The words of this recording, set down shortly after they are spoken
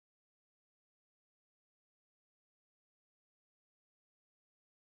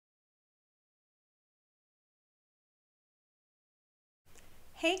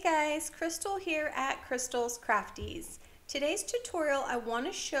Hey guys, Crystal here at Crystal's Crafties. Today's tutorial I want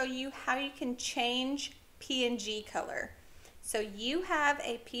to show you how you can change PNG color. So you have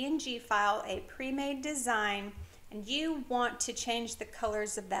a PNG file, a pre-made design, and you want to change the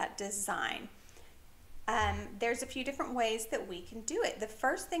colors of that design. There's a few different ways that we can do it. The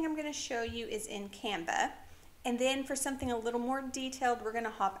first thing I'm going to show you is in Canva, and then for something a little more detailed, we're going to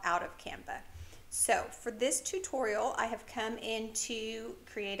hop out of Canva. So for this tutorial, I have come into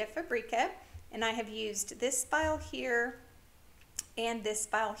Creative Fabrica and I have used this file here and this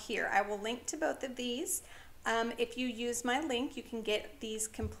file here. I will link to both of these. If you use my link, you can get these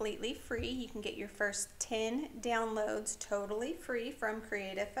completely free. You can get your first 10 downloads totally free from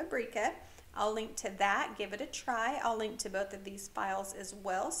Creative Fabrica. I'll link to that. Give it a try. I'll link to both of these files as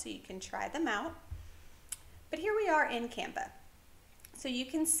well so you can try them out. But here we are in Canva. So you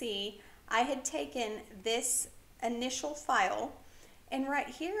can see I had taken this initial file, and right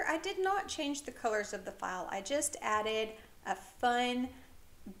here I did not change the colors of the file. I just added a fun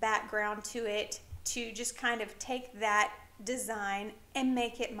background to it to just kind of take that design and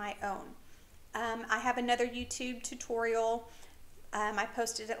make it my own. I have another YouTube tutorial. I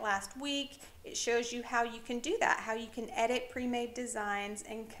posted it last week. It shows you how you can do that, how you can edit pre-made designs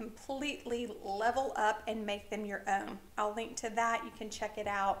and completely level up and make them your own. I'll link to that. You can check it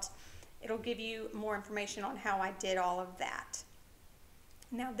out. It'll give you more information on how I did all of that.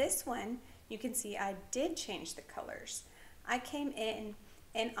 Now this one, you can see I did change the colors. I came in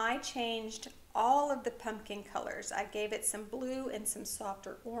and I changed all of the pumpkin colors. I gave it some blue and some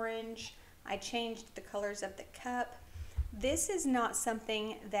softer orange. I changed the colors of the cup. This is not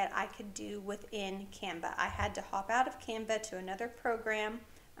something that I could do within Canva. I had to hop out of Canva to another program.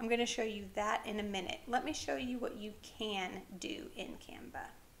 I'm going to show you that in a minute. Let me show you what you can do in Canva.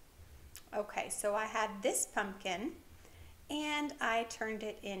 Okay, so I had this pumpkin and I turned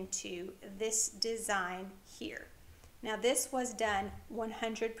it into this design here. Now this was done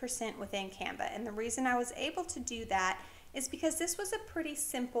 100% within Canva, and the reason I was able to do that is because this was a pretty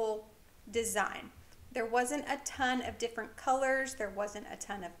simple design. There wasn't a ton of different colors, there wasn't a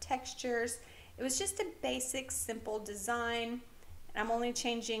ton of textures. It was just a basic simple design, and I'm only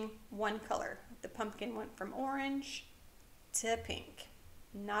changing one color. The pumpkin went from orange to pink.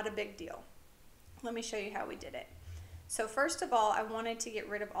 Not a big deal. Let me show you how we did it. So first of all, I wanted to get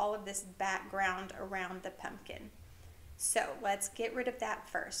rid of all of this background around the pumpkin. So let's get rid of that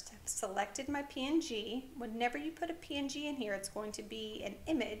first. I've selected my PNG. Whenever you put a PNG in here, it's going to be an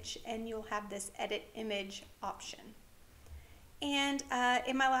image and you'll have this edit image option. And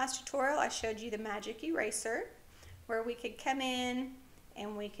in my last tutorial, I showed you the magic eraser where we could come in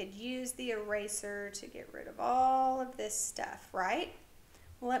and we could use the eraser to get rid of all of this stuff, right?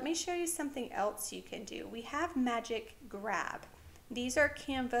 Let me show you something else you can do. We have Magic Grab. These are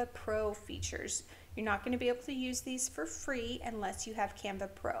Canva Pro features. You're not going to be able to use these for free unless you have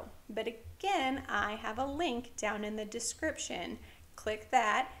Canva Pro. But again, I have a link down in the description. Click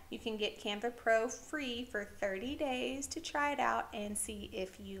that. You can get Canva Pro free for 30 days to try it out and see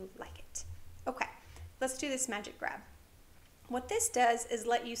if you like it. Okay, let's do this Magic Grab. What this does is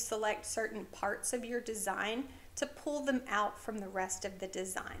let you select certain parts of your design to pull them out from the rest of the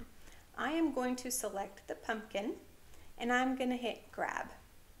design. I am going to select the pumpkin and I'm going to hit grab.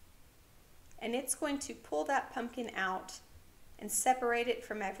 And it's going to pull that pumpkin out and separate it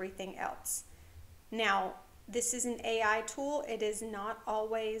from everything else. Now, this is an AI tool. It is not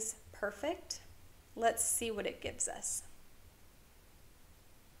always perfect. Let's see what it gives us.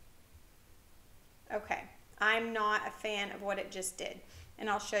 Okay, I'm not a fan of what it just did, and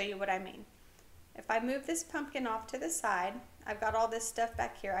I'll show you what I mean. If I move this pumpkin off to the side, I've got all this stuff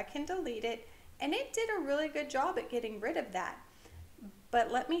back here. I can delete it, and it did a really good job at getting rid of that.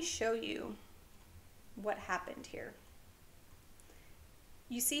 But let me show you what happened here.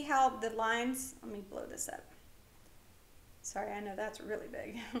 You see how the lines, let me blow this up. Sorry, I know that's really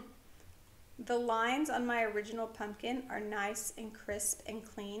big. The lines on my original pumpkin are nice and crisp and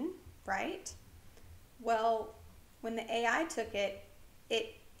clean, right? Well, when the AI took it,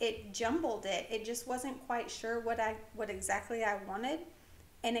 it jumbled it. It just wasn't quite sure what exactly I wanted,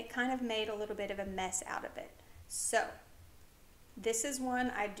 and it kind of made a little bit of a mess out of it. So this is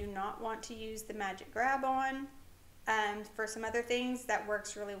one I do not want to use the Magic Grab on. For some other things that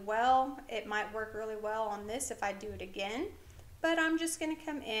works really well. It might work really well on this if I do it again, but I'm just going to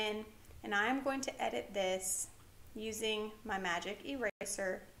come in and I'm going to edit this using my magic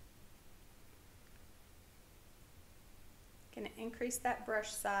eraser. Going to increase that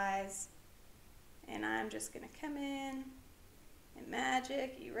brush size, and I'm just going to come in and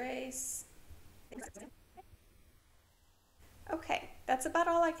magic erase. Okay, that's about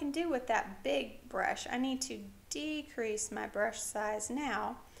all I can do with that big brush. I need to decrease my brush size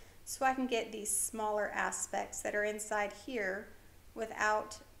now so I can get these smaller aspects that are inside here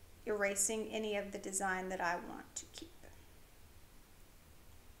without erasing any of the design that I want to keep.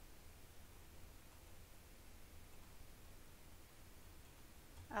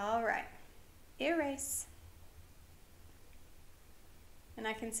 All right, erase. And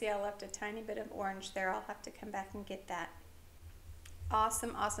I can see I left a tiny bit of orange there. I'll have to come back and get that.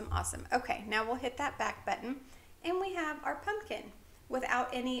 Awesome, awesome, awesome. Okay, now we'll hit that back button and we have our pumpkin without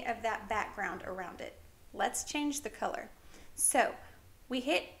any of that background around it. Let's change the color. So we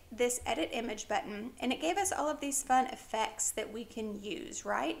hit this edit image button and it gave us all of these fun effects that we can use,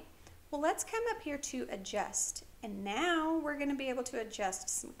 right? Well, let's come up here to adjust. And now we're going to be able to adjust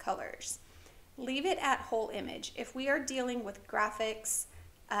some colors. Leave it at whole image. If we are dealing with graphics,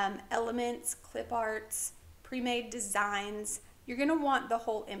 elements, clip arts, pre-made designs, you're going to want the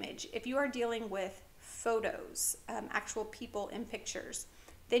whole image. If you are dealing with photos, actual people in pictures,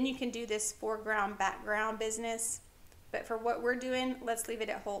 then you can do this foreground, background business. But for what we're doing, let's leave it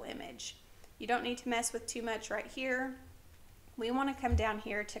at whole image. You don't need to mess with too much right here. We want to come down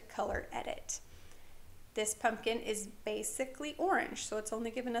here to color edit. This pumpkin is basically orange, so it's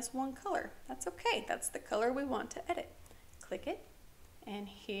only given us one color. That's okay, that's the color we want to edit. Click it, and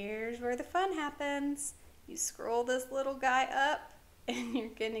here's where the fun happens. You scroll this little guy up, and you're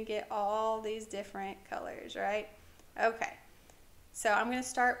gonna get all these different colors, right? Okay, so I'm gonna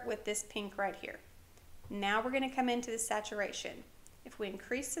start with this pink right here. Now we're gonna come into the saturation. If we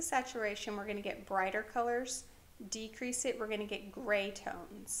increase the saturation, we're gonna get brighter colors. Decrease it, we're gonna get gray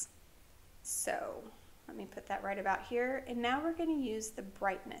tones. So, let me put that right about here. And now we're going to use the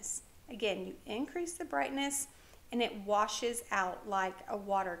brightness. Again, you increase the brightness and it washes out like a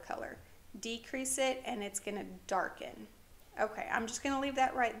watercolor. Decrease it and it's going to darken. Okay, I'm just going to leave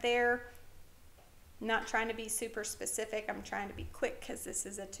that right there. Not trying to be super specific. I'm trying to be quick because this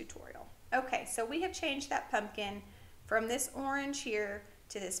is a tutorial. Okay, so we have changed that pumpkin from this orange here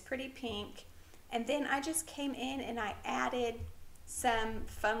to this pretty pink. And then I just came in and I added some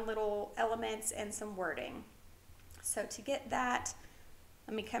fun little elements and some wording. So to get that,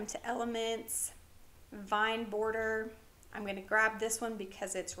 let me come to elements, vine border. I'm going to grab this one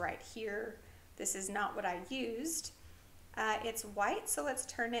because it's right here. This is not what I used. It's white, so let's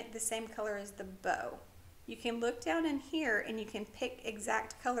turn it the same color as the bow. You can look down in here and you can pick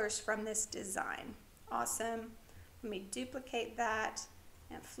exact colors from this design. Awesome. Let me duplicate that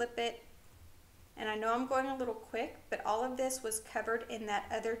and flip it. And I know I'm going a little quick, but all of this was covered in that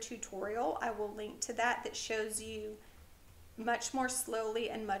other tutorial. I will link to that shows you much more slowly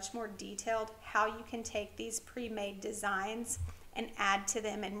and much more detailed how you can take these pre-made designs and add to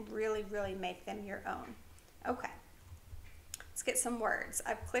them and really, really make them your own. Okay, let's get some words.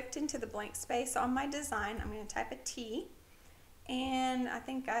 I've clicked into the blank space on my design. I'm going to type a T, and I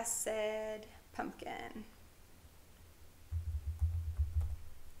think I said pumpkin.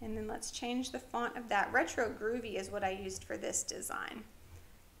 And then let's change the font of that. Retro Groovy is what I used for this design.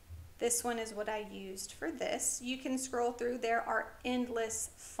 This one is what I used for this. You can scroll through. There are endless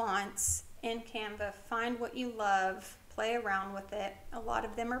fonts in Canva. Find what you love. Play around with it. A lot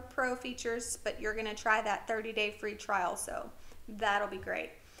of them are pro features, but you're going to try that 30-day free trial, so that'll be great.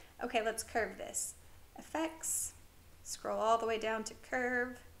 Okay, let's curve this. Effects. Scroll all the way down to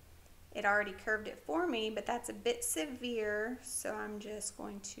curve. It already curved it for me, but that's a bit severe, so I'm just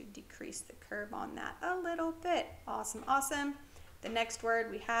going to decrease the curve on that a little bit. Awesome, awesome. The next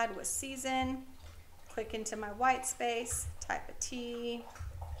word we had was season. Click into my white space, type a T,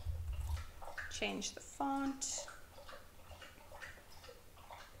 change the font.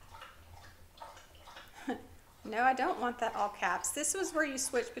 No, I don't want that all caps. This was where you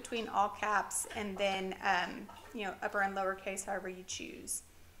switch between all caps and then, you know, upper and lowercase, however you choose.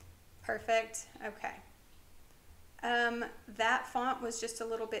 Perfect. Okay. That font was just a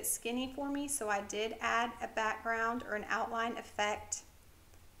little bit skinny for me, so I did add a background or an outline effect.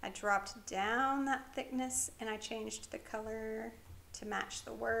 I dropped down that thickness and I changed the color to match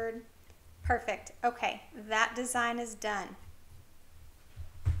the word. Perfect. Okay, that design is done.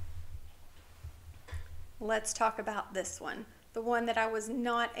 Let's talk about this one, the one that I was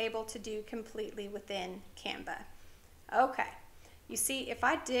not able to do completely within Canva. Okay. You see, if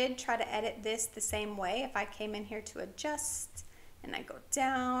I did try to edit this the same way, if I came in here to adjust and I go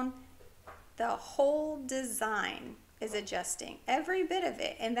down, the whole design is adjusting, every bit of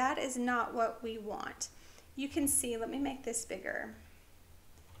it, and that is not what we want. You can see, let me make this bigger.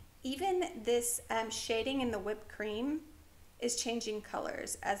 Even this shading in the whipped cream is changing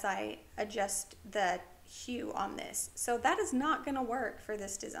colors as I adjust the hue on this. So that is not going to work for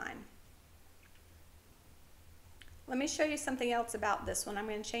this design. Let me show you something else about this one. I'm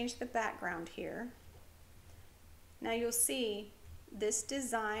going to change the background here. Now you'll see this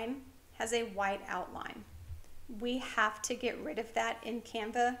design has a white outline. We have to get rid of that in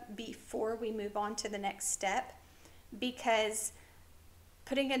Canva before we move on to the next step, because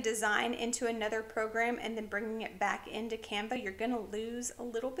putting a design into another program and then bringing it back into Canva, you're going to lose a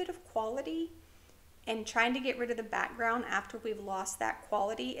little bit of quality, and trying to get rid of the background after we've lost that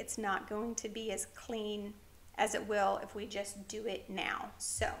quality, it's not going to be as clean as it will if we just do it now.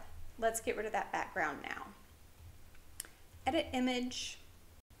 So let's get rid of that background now. Edit image,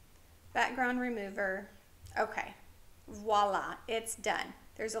 background remover. Okay, voila, it's done.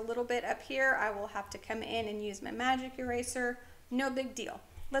 There's a little bit up here. I will have to come in and use my magic eraser. No big deal.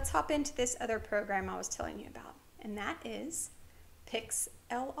 Let's hop into this other program I was telling you about, and that is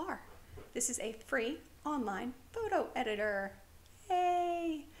Pixlr. This is a free online photo editor.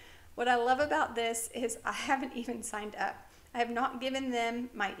 Yay! What I love about this is I haven't even signed up. I have not given them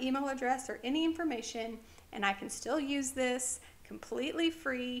my email address or any information, and I can still use this completely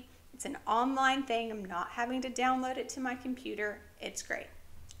free. It's an online thing. I'm not having to download it to my computer. It's great.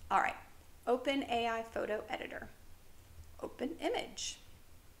 All right, open AI photo editor. Open image.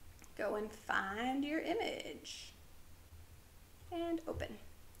 Go and find your image and open.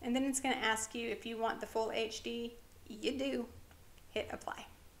 And then it's going to ask you if you want the full HD. You do. Hit apply.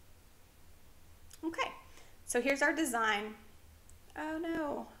 Okay, so here's our design. Oh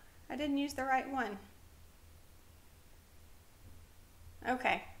no, I didn't use the right one.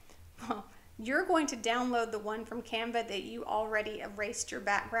 Okay, well, you're going to download the one from Canva that you already erased your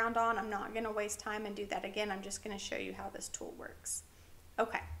background on. I'm not going to waste time and do that again. I'm just going to show you how this tool works.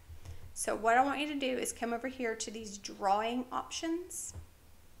 Okay, so what I want you to do is come over here to these drawing options,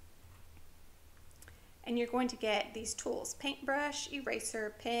 and you're going to get these tools: paintbrush,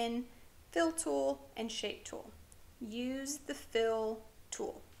 eraser, pen, fill tool, and shape tool. Use the fill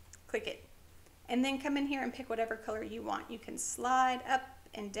tool. Click it. And then come in here and pick whatever color you want. You can slide up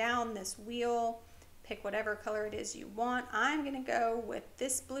and down this wheel, pick whatever color it is you want. I'm going to go with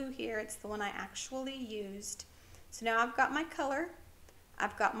this blue here. It's the one I actually used. So now I've got my color.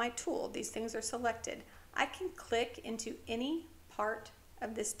 I've got my tool. These things are selected. I can click into any part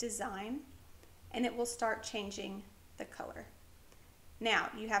of this design and it will start changing the color. Now,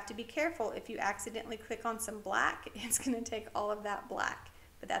 you have to be careful. If you accidentally click on some black, it's going to take all of that black.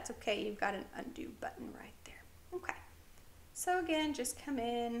 But that's okay. You've got an undo button right there. Okay. So again, just come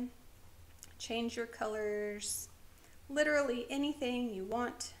in, change your colors. Literally anything you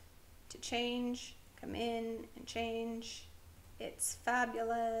want to change, come in and change. It's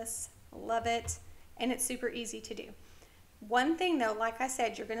fabulous. Love it. And it's super easy to do. One thing though, like I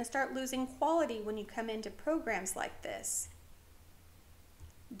said, you're going to start losing quality when you come into programs like this.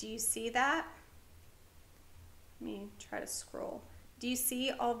 Do you see that? Let me try to scroll. Do you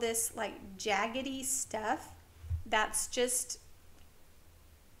see all this like jaggedy stuff? That's just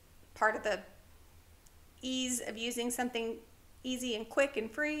part of the ease of using something easy and quick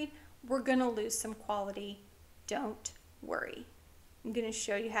and free. We're gonna lose some quality. Don't worry. I'm gonna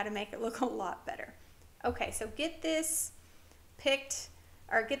show you how to make it look a lot better. Okay, so get this picked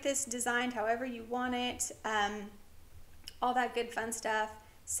or get this designed however you want it. All that good fun stuff.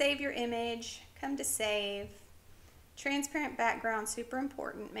 Save your image, come to save. Transparent background, super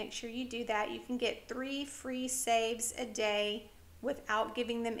important. Make sure you do that. You can get 3 free saves a day without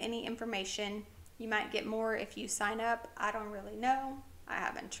giving them any information. You might get more if you sign up. I don't really know. I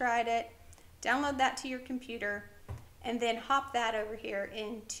haven't tried it. Download that to your computer and then hop that over here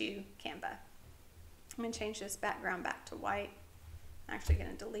into Canva. I'm going to change this background back to white. I'm actually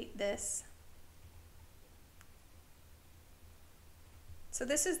going to delete this. So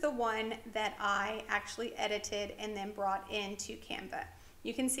this is the one that I actually edited and then brought into Canva.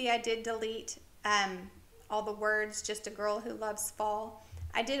 You can see I did delete all the words, just a girl who loves fall.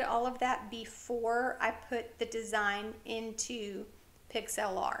 I did all of that before I put the design into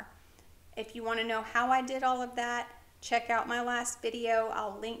Pixlr. If you want to know how I did all of that, check out my last video.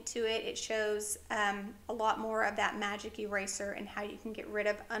 I'll link to it. It shows a lot more of that magic eraser and how you can get rid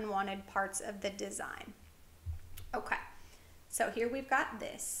of unwanted parts of the design. Okay. So here we've got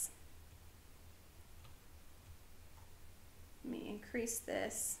this. Let me increase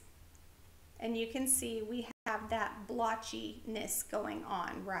this. And you can see we have that blotchiness going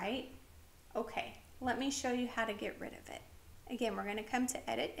on, right? Okay, let me show you how to get rid of it. Again, we're going to come to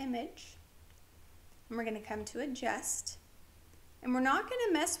Edit Image. And we're going to come to Adjust. And we're not going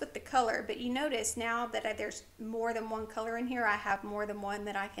to mess with the color, but you notice now that there's more than one color in here, I have more than one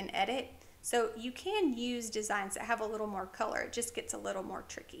that I can edit. So you can use designs that have a little more color. It just gets a little more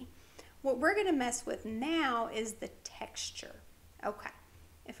tricky. What we're going to mess with now is the texture. Okay,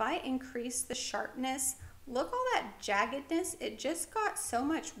 if I increase the sharpness, look all that jaggedness, it just got so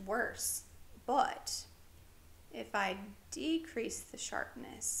much worse. But if I decrease the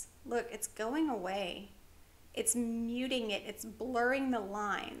sharpness, look, it's going away. It's muting it, it's blurring the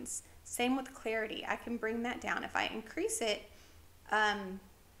lines. Same with clarity, I can bring that down. If I increase it, I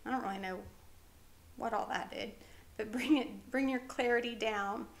don't really know what all that did, but bring your clarity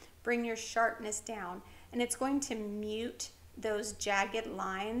down, bring your sharpness down, and it's going to mute those jagged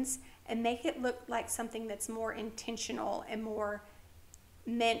lines and make it look like something that's more intentional and more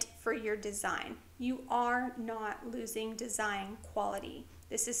meant for your design. You are not losing design quality.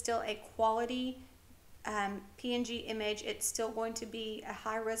 This is still a quality PNG image. It's still going to be a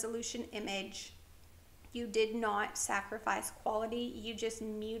high resolution image. You did not sacrifice quality, you just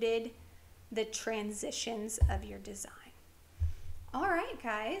muted the transitions of your design. All right,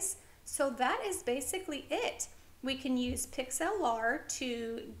 guys, so that is basically it. We can use Pixlr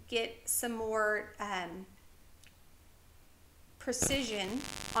to get some more precision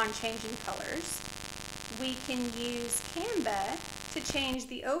on changing colors. We can use Canva to change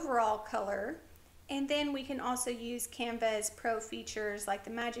the overall color, and then we can also use Canva's pro features like the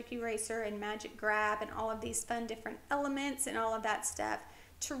magic eraser and magic grab and all of these fun different elements and all of that stuff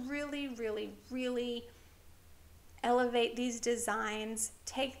to really elevate these designs,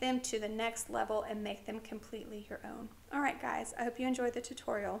 take them to the next level, and make them completely your own. All right, guys, I hope you enjoyed the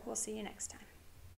tutorial. We'll see you next time.